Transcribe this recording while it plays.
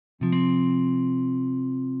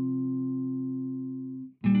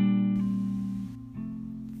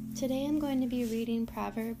Today I'm going to be reading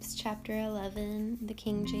Proverbs chapter 11, the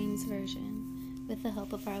King James Version, with the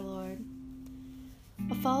help of our Lord.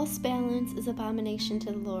 A false balance is abomination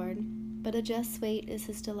to the Lord, but a just weight is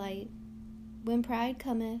his delight. When pride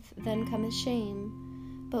cometh, then cometh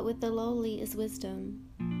shame, but with the lowly is wisdom.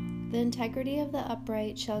 The integrity of the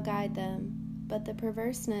upright shall guide them, but the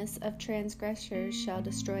perverseness of transgressors shall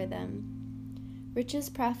destroy them. Riches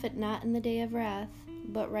profit not in the day of wrath,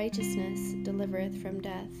 but righteousness delivereth from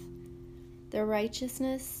death. The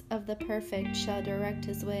righteousness of the perfect shall direct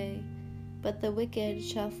his way, but the wicked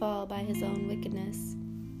shall fall by his own wickedness.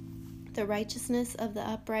 The righteousness of the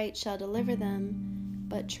upright shall deliver them,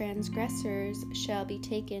 but transgressors shall be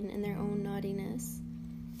taken in their own naughtiness.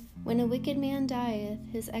 When a wicked man dieth,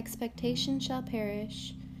 his expectation shall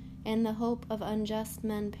perish, and the hope of unjust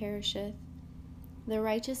men perisheth. The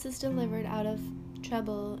righteous is delivered out of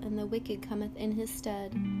trouble, and the wicked cometh in his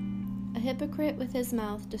stead. A hypocrite with his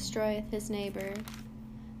mouth destroyeth his neighbor,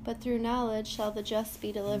 but through knowledge shall the just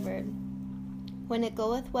be delivered. When it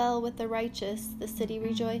goeth well with the righteous, the city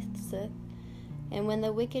rejoiceth, and when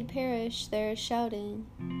the wicked perish, there is shouting.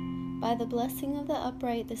 By the blessing of the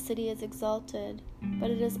upright the city is exalted,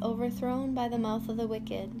 but it is overthrown by the mouth of the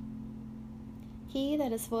wicked. He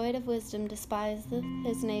that is void of wisdom despiseth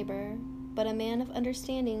his neighbor, but a man of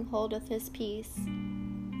understanding holdeth his peace.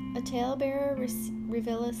 A talebearer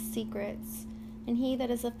revealeth secrets, and he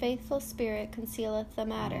that is a faithful spirit concealeth the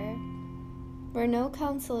matter. Where no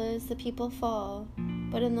counsel is, the people fall,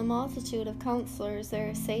 but in the multitude of counselors there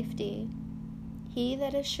is safety. He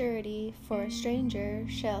that is surety for a stranger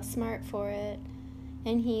shall smart for it,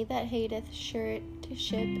 and he that hateth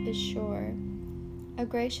suretyship is sure. A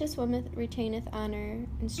gracious woman retaineth honor,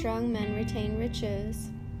 and strong men retain riches.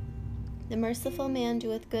 The merciful man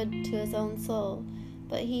doeth good to his own soul,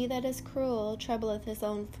 but he that is cruel troubleth his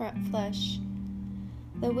own flesh.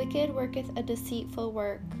 The wicked worketh a deceitful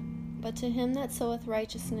work, but to him that soweth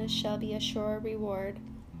righteousness shall be a sure reward.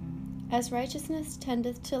 As righteousness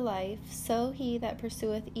tendeth to life, so he that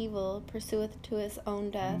pursueth evil pursueth to his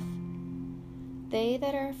own death. They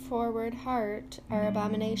that are forward heart are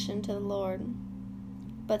abomination to the Lord,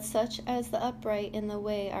 but such as the upright in the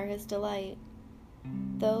way are his delight.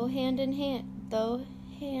 Though hand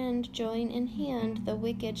join in hand, the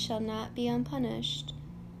wicked shall not be unpunished,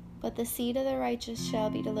 but the seed of the righteous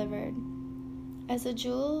shall be delivered. As a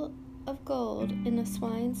jewel of gold in a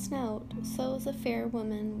swine's snout, so is a fair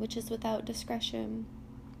woman which is without discretion.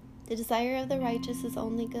 The desire of the righteous is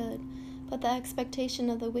only good, but the expectation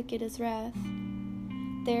of the wicked is wrath.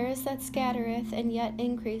 There is that scattereth, and yet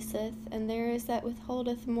increaseth, and there is that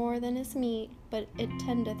withholdeth more than is meet, but it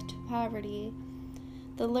tendeth to poverty.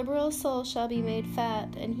 The liberal soul shall be made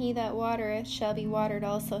fat, and he that watereth shall be watered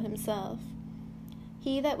also himself.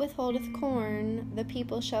 He that withholdeth corn, the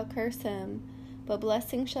people shall curse him, but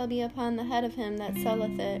blessing shall be upon the head of him that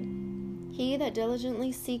selleth it. He that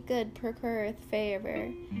diligently seeketh good procureth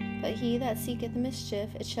favor, but he that seeketh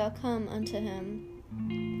mischief, it shall come unto him.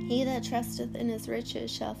 He that trusteth in his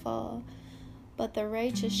riches shall fall, but the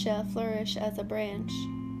righteous shall flourish as a branch.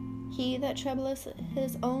 He that troubleth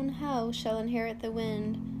his own house shall inherit the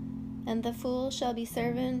wind, and the fool shall be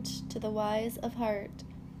servant to the wise of heart.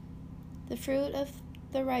 The fruit of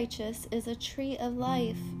the righteous is a tree of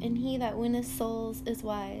life, and he that winneth souls is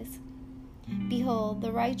wise. Behold,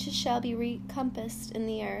 the righteous shall be recompassed in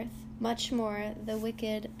the earth, much more the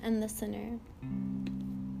wicked and the sinner.